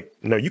 And they're like,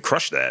 no, you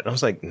crushed that. And I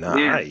was like, nah,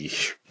 I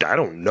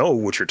don't know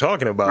what you're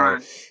talking about.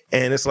 Right.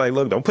 And it's like,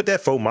 look, don't put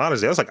that faux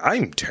modesty. I was like,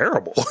 I'm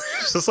terrible.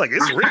 It's just like,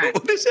 it's real.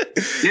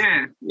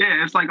 Yeah.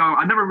 It's like,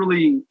 I never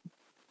really,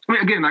 I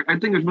mean, again, I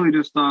think it's really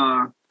just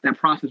that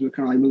process of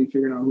kind of like really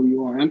figuring out who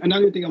you are. And I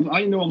didn't think I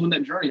didn't know I was on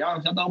that journey. I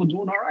thought I was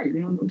doing all right. You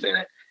know what I'm saying?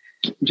 That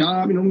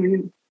job, you know what I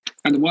mean?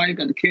 Got the wife,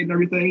 got the kids and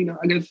everything. You know,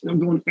 I guess I'm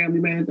doing the family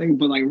man thing,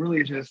 but like really,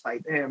 it's just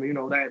like, damn, you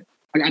know that.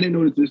 Like, I didn't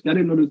know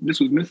this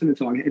was missing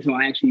until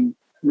I actually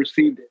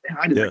received it. And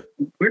I just like,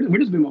 where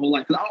this been my whole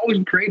life? Because I always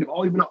been creative,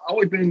 always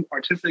been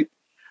artistic.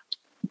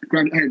 I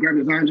had a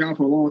graphic design job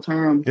for a long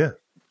time. Yeah,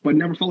 but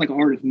never felt like an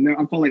artist.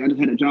 I felt like I just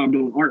had a job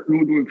doing art,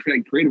 doing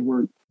creative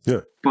work.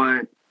 Yeah,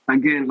 but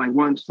again, like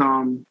once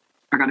I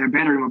got that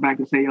battery in my back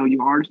to say, "Yo, you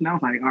an artist now?"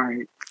 It's like, all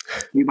right,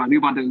 we about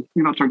to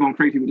start going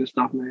crazy with this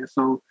stuff, man.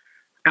 So.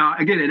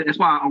 Again, that's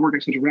why I work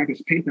at such a rapid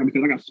pace now,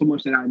 because I got so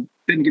much that I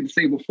didn't get to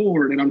say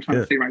before that I'm trying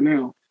to say right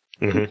now.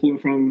 So pulling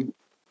from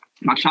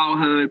my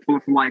childhood,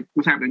 pulling from like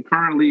what's happening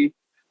currently,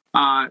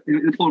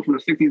 it's pulling from the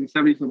 60s and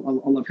 70s.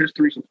 So I love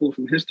history, so pulling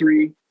from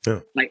history,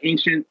 like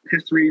ancient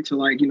history to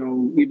like, you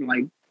know, even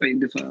like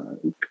this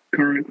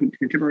current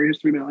contemporary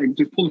history, man, like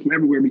just pulling from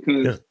everywhere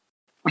because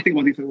I think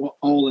about these things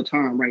all the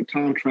time, right?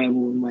 Time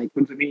travel and like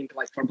what does it mean to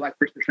like for a Black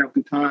person to travel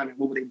through time and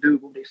what would they do,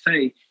 what would they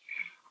say?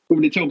 What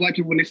would they tell Black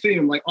people when they see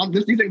them? Like,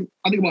 these things,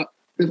 I think about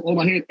this all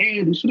my head,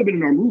 and it should have been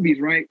in our movies,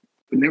 right?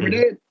 But never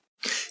did.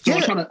 So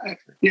I'm trying to,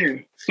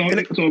 So I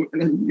just want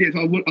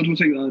to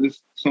say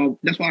this. So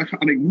that's why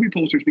I make movie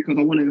posters, because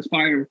I want to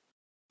inspire.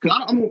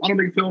 Because I don't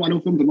make film. I know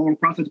film's a long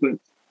process, but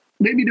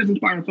maybe this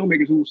inspiring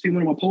filmmakers who see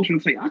one of my posters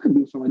and say, I could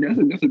do something like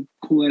that. That's a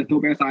cool ass,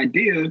 dope ass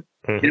idea.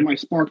 And it might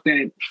spark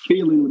that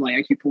feeling of like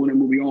actually pulling that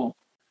movie off.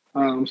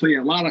 So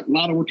yeah, a lot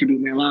of work to do,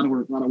 man. A lot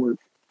of work.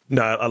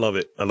 No, I love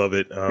it.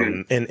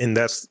 And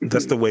that's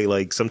the way,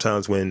 like,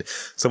 sometimes when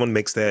someone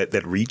makes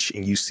that reach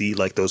and you see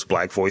like those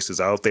Black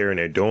voices out there and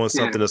they're doing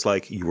something that's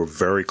like, you were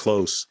very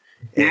close.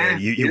 And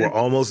you were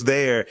almost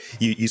there.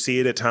 You see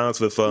it at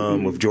times with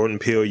Jordan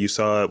Peele. You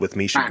saw it with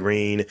Misha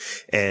Green,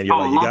 and you're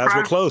like, you guys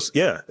were close.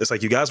 Yeah, it's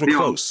like you guys were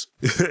close.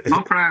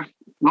 Lovecraft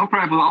was,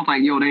 I was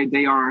like, yo,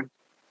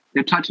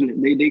 they're touching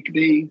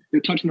it. They're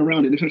touching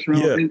around it. They're touching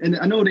around it. And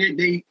I know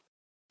they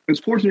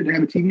was fortunate to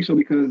have a TV show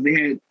because they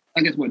had, I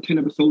guess, 10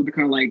 episodes to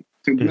kind of like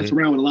to mess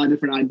around with a lot of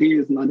different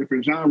ideas and a lot of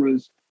different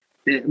genres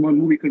that one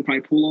movie couldn't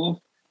probably pull off.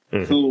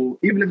 So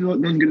even if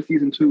it doesn't get a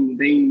season 2,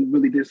 they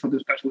really did something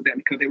special with that,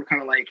 because they were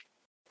kind of like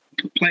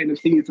planting the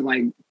seeds to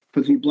like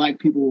put these Black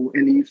people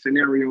in these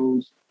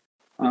scenarios,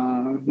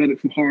 whether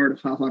from horror to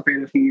sci-fi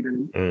fantasy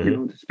and you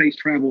know, to space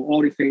travel,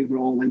 all these things were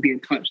all like being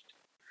touched,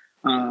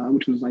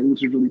 which was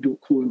really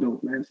cool and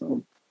dope, man.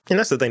 So. And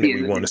that's the thing that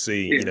we want to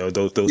see, you know,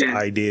 those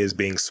ideas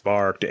being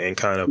sparked and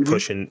kind of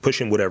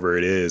pushing whatever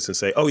it is and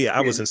say, oh yeah,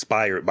 I was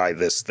inspired by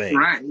this thing.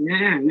 Right.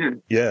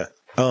 Yeah.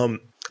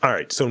 All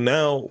right. So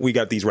now we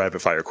got these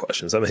rapid fire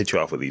questions. I'm gonna hit you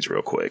off with these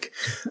real quick.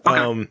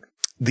 Okay.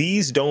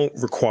 These don't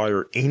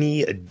require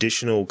any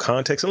additional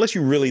context unless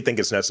you really think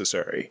it's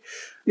necessary.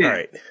 Yeah. All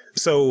right.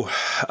 So,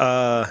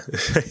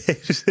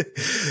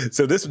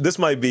 so this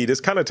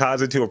kind of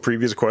ties into a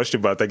previous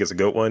question, but I think it's a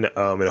good one. It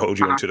holds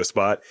you into the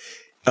spot.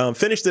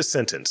 Finish this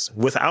sentence.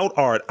 Without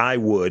art, I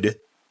would.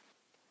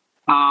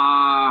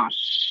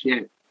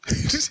 Shit.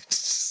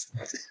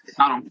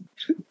 I don't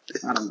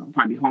know.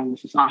 Probably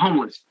homeless.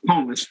 Homeless.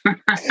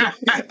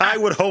 I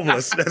would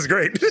homeless. That's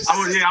great.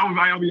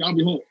 I'll be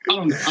homeless. I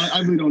don't know. I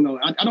really don't know.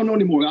 I don't know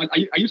anymore.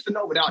 I used to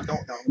know, but I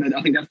don't know.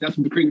 I think that's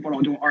the crazy part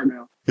about doing art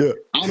now. Yeah.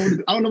 I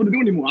don't know what to do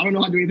anymore. I don't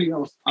know how to do anything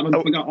else. I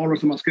don't forgot all the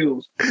rest of my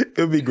skills. It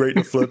would be great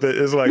to flip it.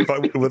 It's like,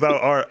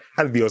 without art,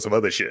 I'd be on some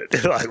other shit.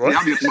 Like, what? Yeah,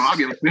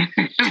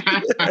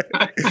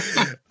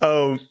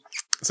 I'll be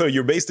so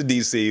you're based in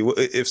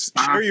DC.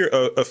 Share your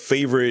a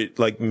favorite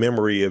like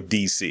memory of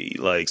DC,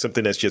 like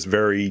something that's just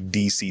very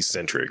DC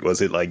centric. Was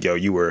it like, yo,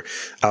 you were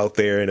out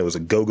there and it was a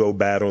go-go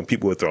battle and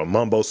people would throw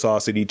mumbo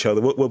sauce at each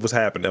other? What was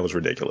happening? That was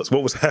ridiculous.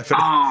 What was happening?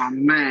 Oh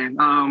man,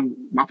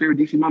 my favorite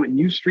DC moment,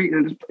 U Street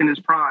in its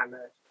prime,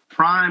 man.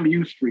 Prime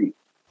U Street.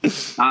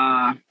 That's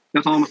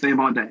all I'm gonna say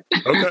about that.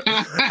 Okay,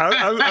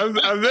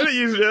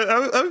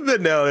 I've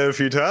been down there a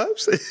few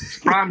times.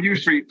 Prime U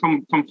Street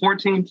from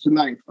 14th to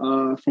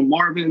 9th, from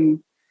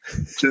Marvin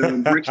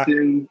to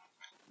Brixton,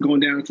 going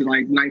down to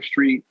like 9th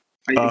Street.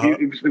 Like,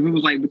 if it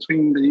was like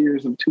between the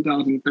years of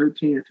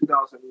 2013 and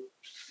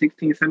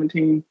 2016,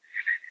 17,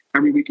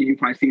 every weekend you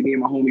probably see me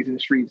and my homies in the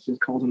streets just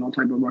causing all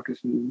type of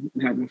ruckus and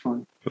having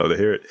fun. Love to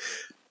hear it.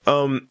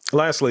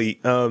 Lastly,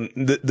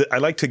 I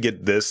like to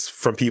get this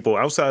from people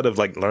outside of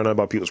like learning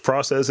about people's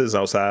processes,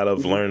 outside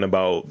of learning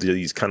about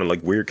these kind of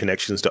like weird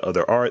connections to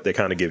other art that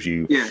kind of gives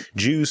you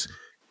juice.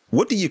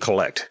 What do you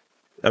collect?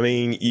 I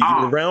mean,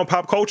 you're around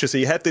pop culture, so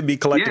you have to be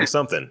collecting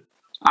something.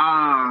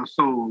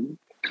 So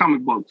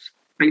comic books,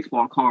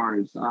 baseball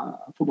cards,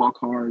 football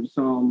cards,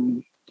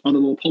 other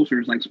little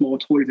posters, like small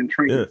toys and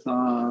trinkets.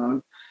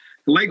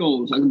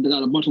 Legos. I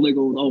got a bunch of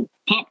Legos. Oh,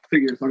 pop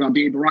figures. I got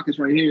Dave the Rockets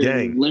right here.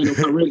 Dang. Lando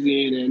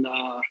Calrissian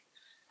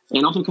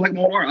and also collect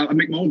my own art. I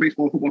make my own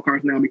baseball and football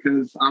cards now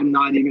because I'm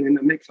not even in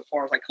the mix as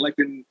far as like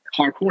collecting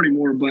hardcore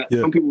anymore. But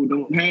some people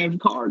don't have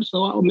cards,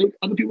 so I'll make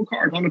other people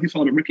cards. I don't know if you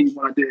saw the Ricky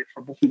what I did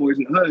for Buffalo Boys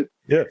in the Hood.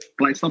 Yeah,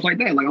 like stuff like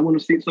that. Like I want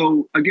to see.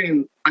 So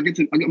again, I'm at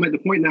the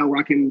point now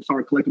where I can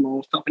start collecting my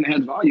own stuff and it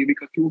has value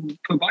because people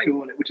put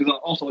value on it, which is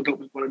also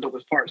one of the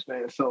dopest parts,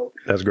 man. So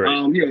that's great.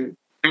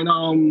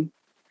 And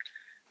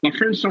my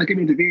friend's trying to get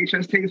me into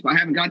VHS tapes, but I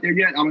haven't got there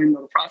yet. I don't even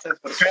know the process,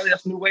 but apparently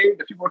that's a new wave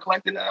that people are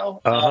collecting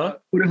now.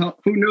 Who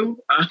knew?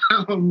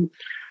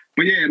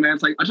 But yeah, man,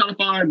 it's like I try to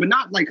find, but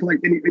not like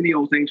collect any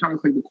old thing. Trying to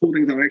collect the cool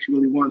things that I actually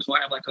really want. So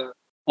I have like a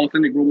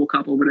authentic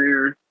RoboCop over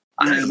there.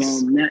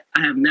 Nice.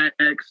 I have Nat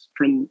X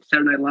from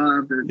Saturday Night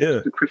Live,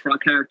 the Chris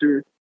Rock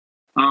character.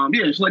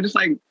 It's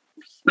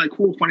like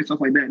cool, funny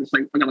stuff like that. It's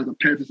like I got like a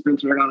pen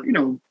dispenser. I got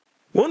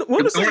What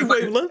a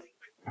segue, Lynn.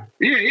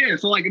 Yeah.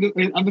 So like,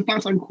 I just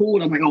found something cool.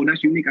 And I'm like, oh,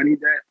 that's unique. I need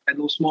that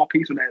little small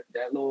piece or that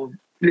little.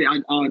 Yeah,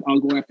 I'll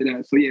go after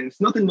that. So yeah, it's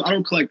nothing. I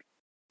don't collect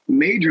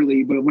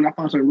majorly, but when I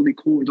find something really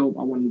cool and dope,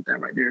 I want that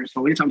right there.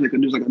 So anytime there's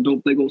like a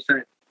dope Lego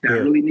set that I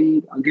really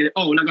need, I'll get it.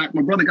 Oh, and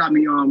my brother got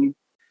me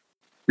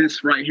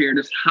this right here,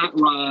 this hot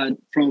rod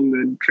from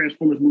the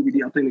Transformers movie,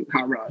 the authentic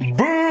hot rod.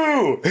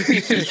 Boo!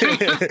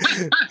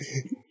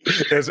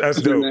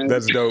 that's dope. Man.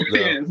 That's dope. Though.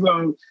 Yeah.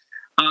 So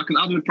because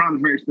Optimus Prime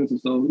is very expensive,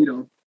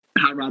 so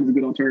hot rod is a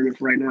good alternative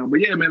for right now. But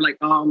yeah, man, like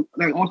all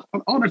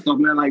that stuff,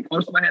 man. Like all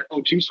the stuff I had,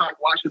 G-Shock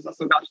watches, I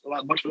still got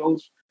a bunch of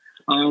those.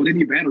 They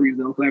need batteries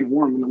though, because I haven't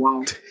worn them in a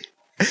while.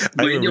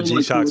 I remember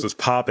G-Shocks was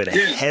popping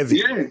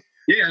heavy.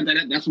 Yeah.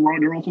 That's where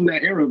they're all from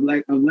that era of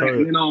that. And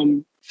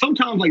then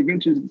sometimes like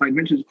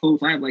vintage clothes.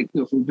 I have like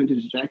some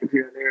vintage jackets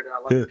here and there that I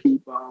like to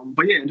keep.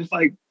 But yeah, just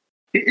like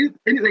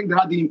anything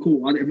that I deem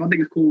cool. If I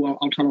think it's cool,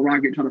 I'll try to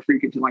rock it, try to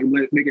freak it to like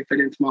make it fit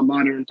into my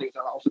modern things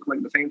that I also collect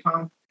at the same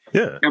time.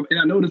 Yeah. And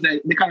I noticed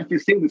that they kind of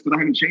fit seamless because I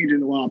haven't changed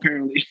in a while,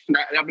 apparently.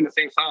 I've been the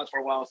same size for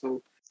a while,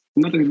 so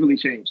nothing's really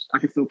changed. I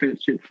can still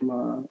fit shit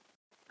from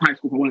high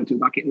school if I wanted to,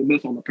 but I can't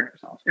miss on my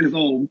parents' house. And it's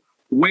all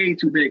way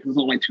too big because it's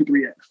all like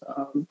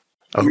 2-3X.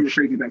 We were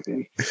crazy back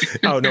then.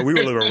 Oh, no, we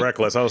were living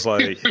reckless. I was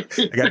like,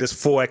 I got this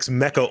 4X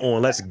Mecha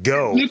on. Let's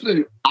go.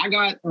 Listen, I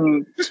got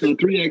a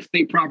 3X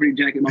state property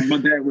jacket. My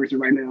dad wears it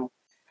right now.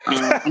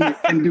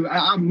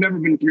 I've never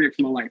been 3X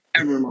in my life,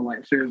 ever in my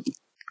life, seriously.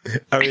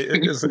 I mean,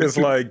 it's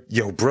like,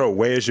 yo, bro,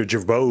 where's your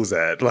Jabos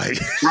at? Like,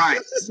 right.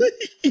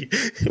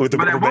 With the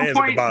rubber bands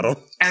at the bottom.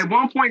 At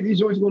one point, these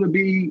joints are going to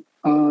be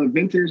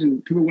vintage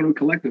and people are going to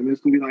collect them.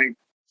 It's going to be like,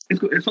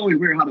 it's always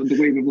weird how the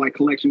wave of like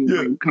collection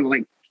kind of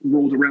like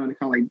rolls around and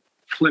kind of like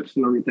flips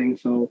and everything.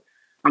 So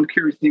I'm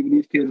curious to see what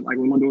these kids, like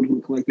when my daughter's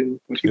going to collect it,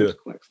 when she wants to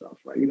collect stuff,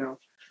 right?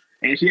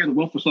 And she has a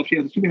wealth of stuff. She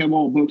can have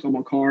all books, all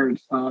my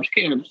cards.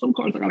 She can have some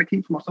cards I got to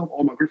keep for myself,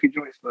 all my Griffey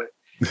joints, but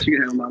she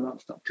can have a lot of other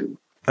stuff too.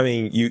 I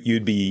mean,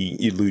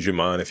 you'd lose your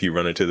mind if you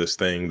run into this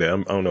thing that I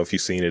don't know if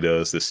you've seen it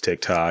as this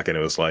TikTok, and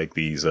it was like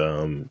these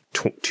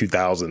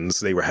 2000s.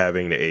 They were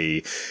having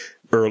a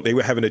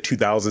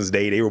 2000s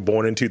day. They were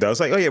born in 2000. I was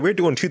like, oh yeah, we're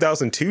doing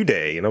 2002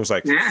 day, and I was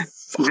like,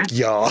 fuck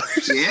y'all.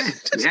 Yeah.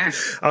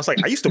 I was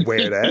like, I used to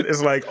wear that.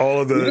 It's like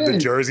all of the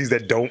jerseys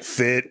that don't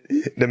fit,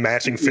 the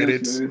matching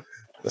fitteds.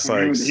 It's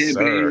like,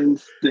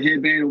 the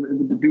headband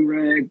with the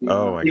do-rag.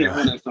 Oh my god,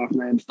 all that stuff,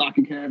 man.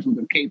 Stocking caps with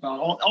the cape out,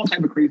 all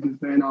type of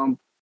craziness, man.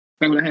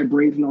 Back when I had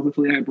braids, and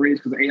obviously I had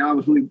braids because AI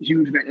was really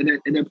huge back at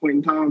that point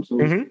in time. So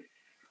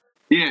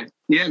yeah,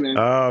 man.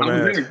 Oh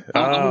man,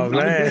 I was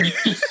man,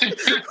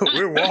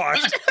 we're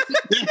washed.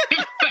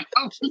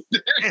 I was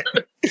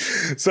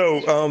there. So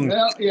I'm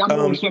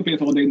wearing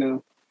sweatpants all day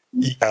now.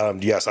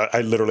 Yes,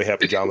 I literally have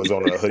pajamas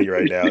on and a hoodie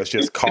right now. It's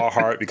just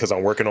Carhartt because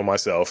I'm working on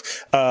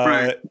myself.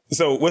 Right.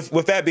 So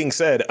with that being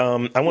said, I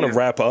want to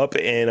wrap up,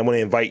 and I want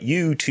to invite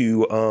you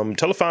to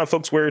tell the fine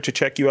folks where to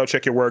check you out,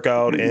 check your work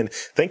out, and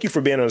thank you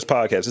for being on this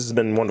podcast. This has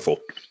been wonderful.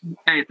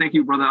 Hey, thank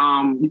you, brother.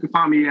 You can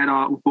find me at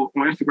on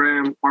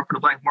Instagram, Art for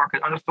the Black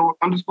Market __. The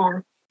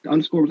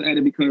underscore was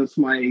added because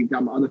somebody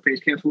got my other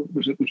page canceled,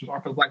 which is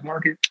Art for the Black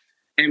Market,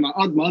 and my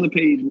other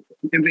page,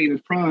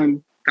 Invaders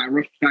Prime, got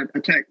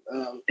attacked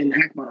and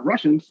hacked by the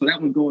Russians, so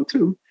that one's going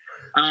too.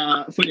 So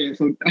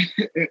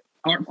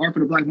Art for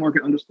the Black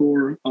Market _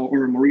 or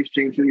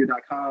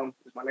MauriceJamesJr.com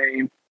is my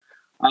name.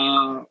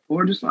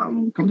 Or just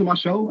come to my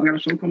show. I got a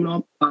show coming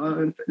up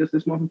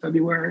this month in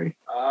February.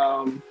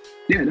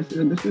 This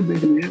is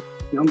basically it.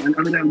 Other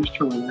than that, I'm just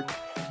chilling, man.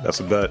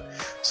 That's a bet.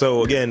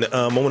 So again,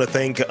 I want to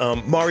thank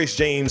Maurice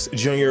James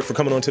Jr. for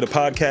coming onto the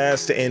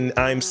podcast, and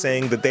I'm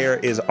saying that there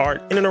is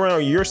art in and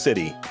around your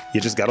city.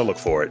 You just got to look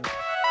for it.